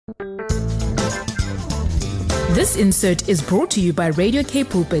This insert is brought to you by Radio K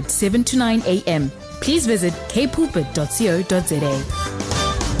Pulpit 7 to 9 a.m. Please visit kpulpit.co.za.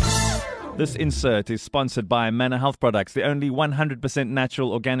 This insert is sponsored by Manor Health Products, the only 100%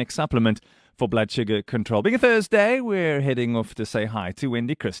 natural organic supplement for blood sugar control. Being a Thursday, we're heading off to say hi to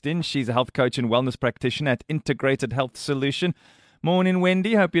Wendy Christien. She's a health coach and wellness practitioner at Integrated Health Solution. Morning,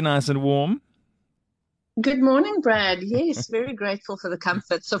 Wendy. Hope you're nice and warm. Good morning, Brad. Yes, very grateful for the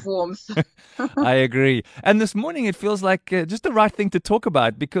comforts of warmth. I agree. And this morning it feels like just the right thing to talk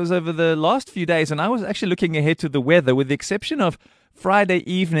about, because over the last few days, and I was actually looking ahead to the weather, with the exception of Friday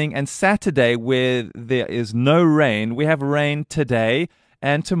evening and Saturday where there is no rain. We have rain today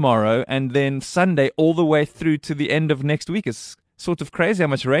and tomorrow, and then Sunday all the way through to the end of next week. It's sort of crazy how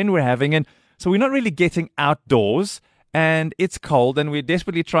much rain we're having. And so we're not really getting outdoors, and it's cold, and we're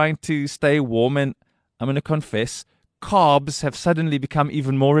desperately trying to stay warm. And I'm going to confess, carbs have suddenly become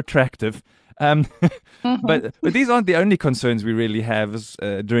even more attractive. But these aren't the only concerns we really have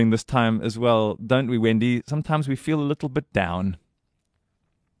during this time as well, don't we, Wendy? Sometimes we feel a little bit down.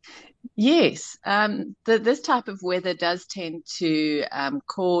 Yes, this type of weather does tend to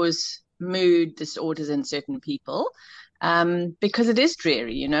cause mood disorders in certain people. Because it is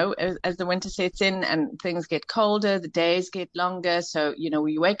dreary, you know, as the winter sets in and things get colder, the days get longer. So, you know,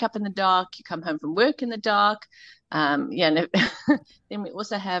 you wake up in the dark, you come home from work in the dark. And then we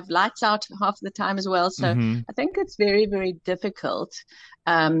also have lights out half the time as well. So I think it's very, very difficult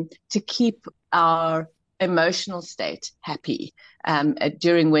to keep our emotional state happy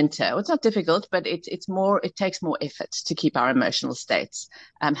during winter. Well, it's not difficult, but it takes more effort to keep our emotional states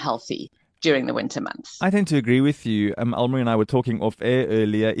healthy during the winter months. I tend to agree with you. Almarie and I were talking off air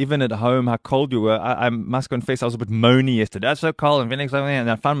earlier, even at home, how cold you were. I must confess, I was a bit moany yesterday. It's so cold and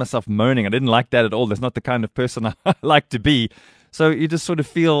I found myself moaning. I didn't like that at all. That's not the kind of person I like to be. So you just sort of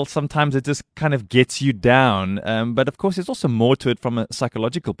feel sometimes it just kind of gets you down. But of course, there's also more to it from a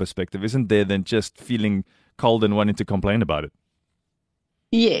psychological perspective, isn't there, than just feeling cold and wanting to complain about it?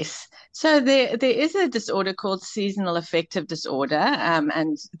 Yes. So there is a disorder called seasonal affective disorder,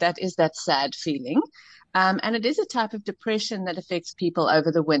 and that is that sad feeling. And it is a type of depression that affects people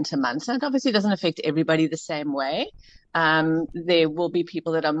over the winter months. And it obviously doesn't affect everybody the same way. There will be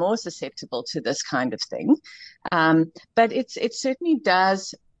people that are more susceptible to this kind of thing. But it certainly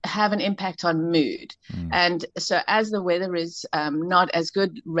does have an impact on mood. And so as the weather is not as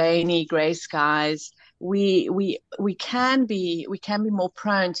good, rainy, grey skies, we can be more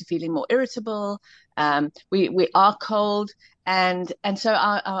prone to feeling more irritable. We are cold, and so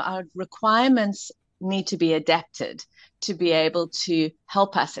our requirements need to be adapted to be able to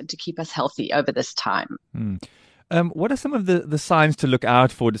help us and to keep us healthy over this time. What are some of the signs to look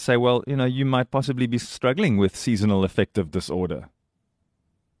out for to say, well, you know, you might possibly be struggling with seasonal affective disorder?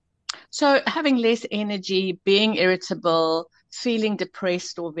 So having less energy, being irritable, feeling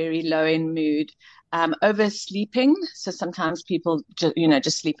depressed or very low in mood, oversleeping. So sometimes people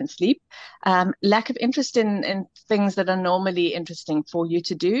just sleep and sleep. Lack of interest in things that are normally interesting for you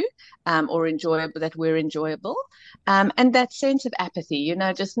to do, or enjoyable, that we're enjoyable. And that sense of apathy, you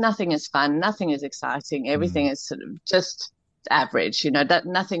know, just nothing is fun, nothing is exciting, everything is sort of just average, you know, that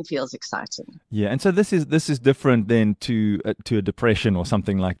nothing feels exciting. Yeah, and so this is different then to a depression or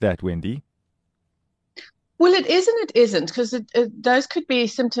something like that, Wendy. Well, it is and it isn't, because those could be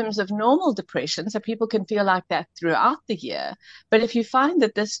symptoms of normal depression, so people can feel like that throughout the year. But if you find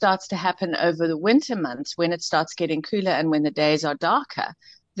that this starts to happen over the winter months, when it starts getting cooler and when the days are darker,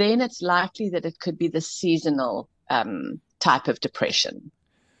 then it's likely that it could be the seasonal type of depression.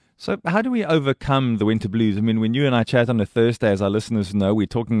 So how do we overcome the winter blues? I mean, when you and I chat on a Thursday, as our listeners know, we're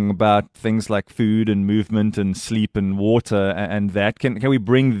talking about things like food and movement and sleep and water and that. Can we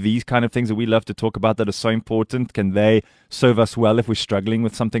bring these kind of things that we love to talk about that are so important? Can they serve us well if we're struggling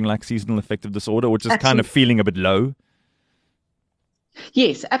with something like seasonal affective disorder, or just kind of feeling a bit low?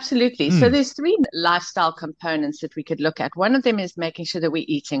 Yes, absolutely. So there's 3 lifestyle components that we could look at. One of them is making sure that we're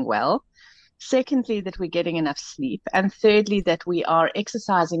eating well. Secondly, that we're getting enough sleep. And thirdly, that we are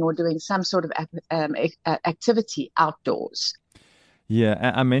exercising or doing some sort of activity outdoors.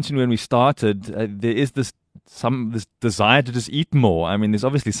 Yeah, I mentioned when we started, there is this desire to just eat more. I mean, there's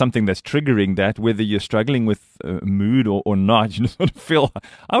obviously something that's triggering that, whether you're struggling with mood or not. You sort of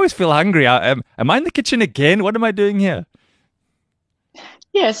I always feel hungry. Am I in the kitchen again? What am I doing here?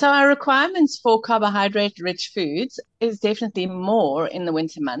 Yeah, so our requirements for carbohydrate-rich foods is definitely more in the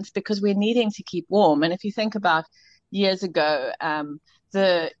winter months because we're needing to keep warm. And if you think about years ago,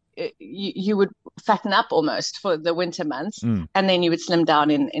 you would fatten up almost for the winter months, and then you would slim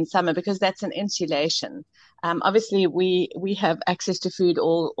down in summer because that's an insulation. Obviously, we have access to food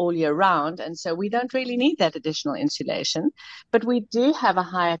all year round, and so we don't really need that additional insulation. But we do have a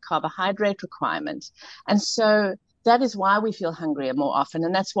higher carbohydrate requirement, and so that is why we feel hungrier more often,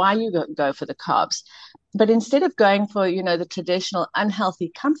 and that's why you go for the carbs. But instead of going for, the traditional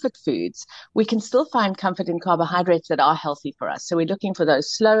unhealthy comfort foods, we can still find comfort in carbohydrates that are healthy for us. So we're looking for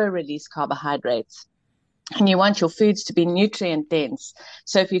those slower release carbohydrates. And you want your foods to be nutrient dense.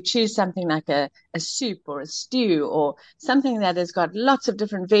 So if you choose something like a soup or a stew or something that has got lots of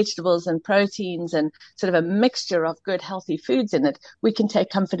different vegetables and proteins and sort of a mixture of good, healthy foods in it, we can take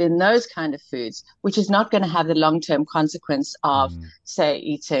comfort in those kind of foods, which is not going to have the long-term consequence of, say,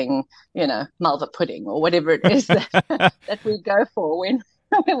 eating, malva pudding or whatever it is that, that we go for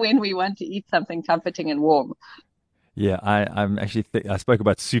when we want to eat something comforting and warm. Yeah, I'm actually, I spoke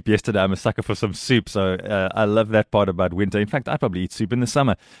about soup yesterday. I'm a sucker for some soup, so I love that part about winter. In fact, I probably eat soup in the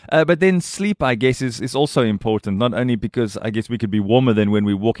summer. But then sleep, I guess, is also important, not only because I guess we could be warmer than when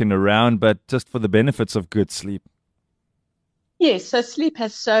we're walking around, but just for the benefits of good sleep. Yes, so sleep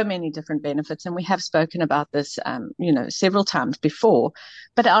has so many different benefits, and we have spoken about this, several times before.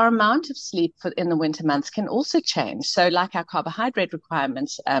 But our amount of sleep in the winter months can also change. So, like our carbohydrate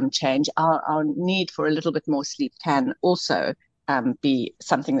requirements change, our need for a little bit more sleep can also be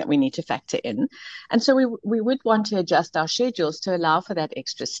something that we need to factor in. And so we would want to adjust our schedules to allow for that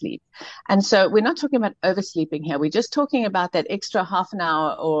extra sleep. And so we're not talking about oversleeping here. We're just talking about that extra half an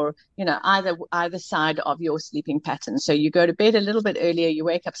hour or, either side of your sleeping pattern. So you go to bed a little bit earlier, you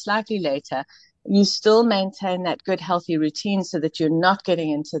wake up slightly later, you still maintain that good, healthy routine so that you're not getting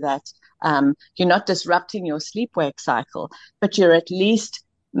into that, you're not disrupting your sleep-wake cycle, but you're at least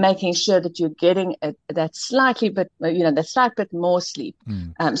making sure that you're getting that slight bit more sleep,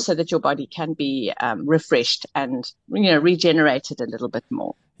 so that your body can be refreshed and regenerated a little bit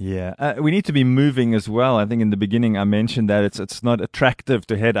more. Yeah, we need to be moving as well. I think in the beginning I mentioned that it's not attractive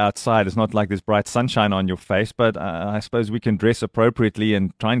to head outside. It's not like there's bright sunshine on your face, but I suppose we can dress appropriately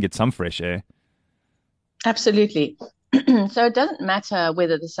and try and get some fresh air. Absolutely. So it doesn't matter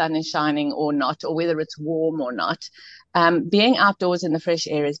whether the sun is shining or not, or whether it's warm or not. Being outdoors in the fresh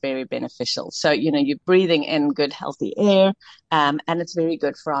air is very beneficial. So, you're breathing in good, healthy air, and it's very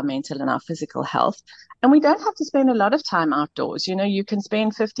good for our mental and our physical health. And we don't have to spend a lot of time outdoors. You can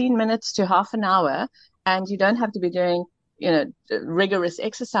spend 15 minutes to half an hour, and you don't have to be doing rigorous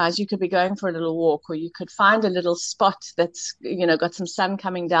exercise. You could be going for a little walk, or you could find a little spot that's, got some sun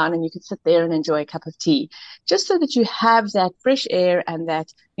coming down, and you could sit there and enjoy a cup of tea, just so that you have that fresh air and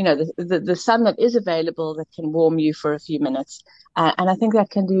that, the sun that is available that can warm you for a few minutes. And I think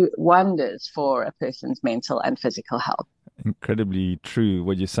that can do wonders for a person's mental and physical health. Incredibly true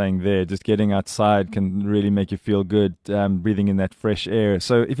what you're saying there. Just getting outside can really make you feel good, breathing in that fresh air.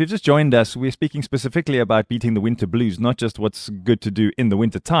 So if you've just joined us, we're speaking specifically about beating the winter blues, not just what's good to do in the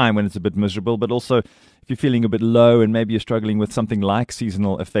winter time when it's a bit miserable, but also if you're feeling a bit low and maybe you're struggling with something like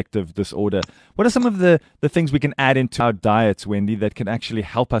seasonal affective disorder. What are some of the things we can add into our diets, Wendy, that can actually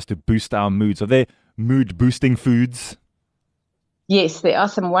help us to boost our moods? Are there mood boosting foods? Yes, there are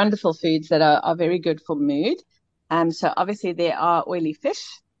some wonderful foods that are very good for mood. So obviously there are oily fish.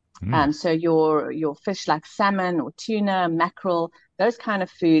 So your fish like salmon or tuna, mackerel, those kind of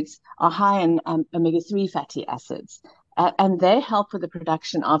foods are high in omega-3 fatty acids. And they help with the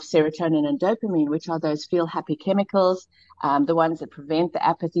production of serotonin and dopamine, which are those feel happy chemicals, the ones that prevent the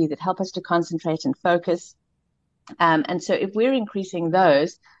apathy, that help us to concentrate and focus. And so if we're increasing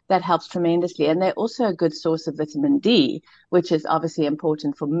those, that helps tremendously. And they're also a good source of vitamin D, which is obviously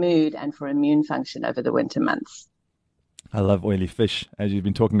important for mood and for immune function over the winter months. I love oily fish. As you've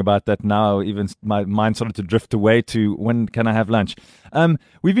been talking about that now, even my mind started to drift away to when can I have lunch?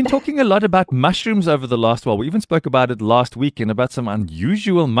 We've been talking a lot about mushrooms over the last while. We even spoke about it last week and about some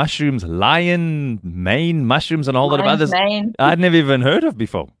unusual mushrooms, lion mane mushrooms and a whole lot of others I'd never even heard of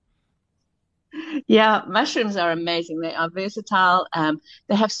before. Yeah, mushrooms are amazing. They are versatile.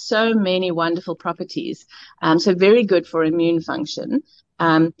 They have so many wonderful properties. So very good for immune function.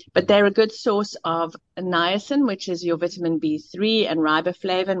 But they're a good source of niacin, which is your vitamin B3, and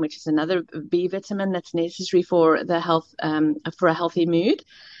riboflavin, which is another B vitamin that's necessary for the health, for a healthy mood.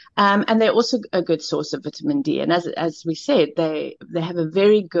 And they're also a good source of vitamin D. And as we said, they have a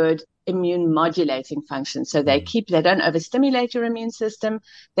very good immune modulating function. So they don't overstimulate your immune system.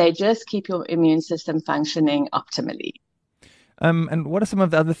 They just keep your immune system functioning optimally. And what are some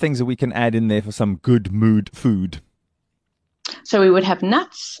of the other things that we can add in there for some good mood food? So we would have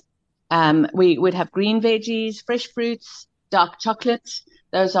nuts, we would have green veggies, fresh fruits, dark chocolate.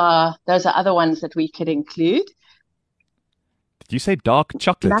 Those are other ones that we could include. Did you say dark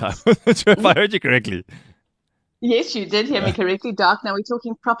chocolate? Nuts. I'm not sure if I heard you correctly. Yes, you did hear me correctly. Dark. Now we're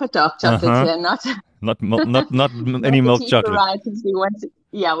talking proper dark chocolate Uh-huh. here, not Not not any the milk cheap chocolate. varieties.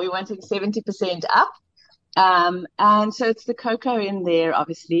 We're wanting 70% up. And so it's the cocoa in there,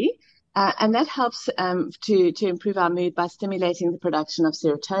 obviously. And that helps to improve our mood by stimulating the production of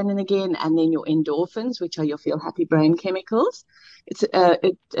serotonin again, and then your endorphins, which are your feel happy brain chemicals.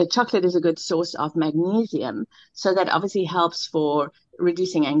 Chocolate is a good source of magnesium, so that obviously helps for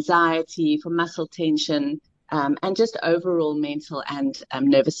reducing anxiety, for muscle tension, and just overall mental and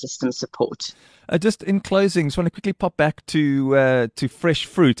nervous system support. Just in closing, just want to quickly pop back to fresh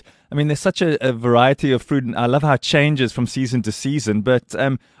fruit. I mean, there's such a variety of fruit, and I love how it changes from season to season. But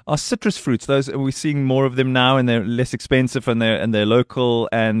are citrus fruits, those are we seeing more of them now, and they're less expensive, and they're local,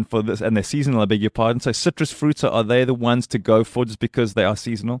 and for this, and they're seasonal. I beg your pardon. So citrus fruits, are they the ones to go for just because they are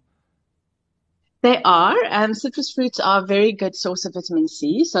seasonal? They are. Citrus fruits are a very good source of vitamin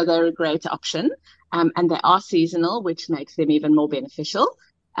C, so they're a great option. And they are seasonal, which makes them even more beneficial.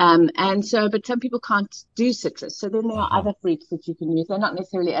 But some people can't do citrus. So then there are Uh-huh. other fruits that you can use. They're not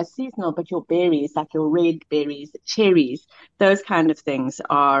necessarily as seasonal, but your berries, like your red berries, cherries, those kind of things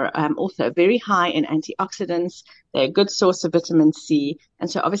are also very high in antioxidants. They're a good source of vitamin C.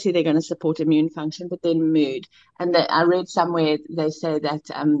 And so obviously they're going to support immune function, but then mood. I read somewhere they say that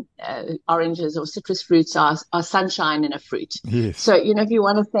oranges or citrus fruits are sunshine in a fruit. Yes. So, if you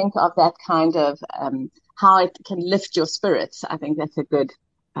want to think of that kind of how it can lift your spirits, I think that's a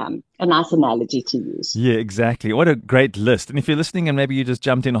nice analogy to use. Yeah, exactly. What a great list. And if you're listening and maybe you just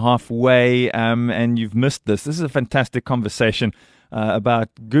jumped in halfway and you've missed this is a fantastic conversation about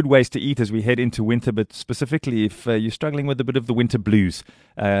good ways to eat as we head into winter. But specifically, if you're struggling with a bit of the winter blues,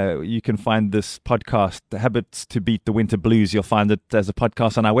 you can find this podcast, Habits to Beat the Winter Blues. You'll find it as a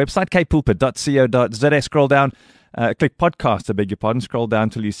podcast on our website, kpulpit.co.za. Scroll down. Click podcasts, I beg your pardon. Scroll down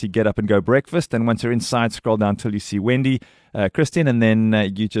till you see Get Up and Go Breakfast. And once you're inside, scroll down till you see Wendy, Christien, and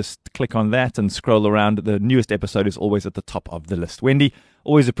then you just click on that and scroll around. The newest episode is always at the top of the list. Wendy,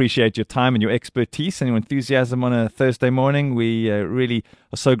 always appreciate your time and your expertise and your enthusiasm on a Thursday morning. We really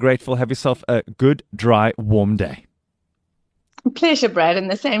are so grateful. Have yourself a good, dry, warm day. Pleasure, Brad,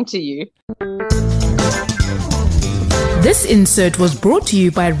 and the same to you. This insert was brought to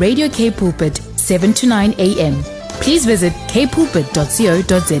you by Radio K Pulpit, 7 to 9 a.m. Please visit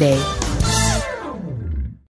kpulpit.co.za.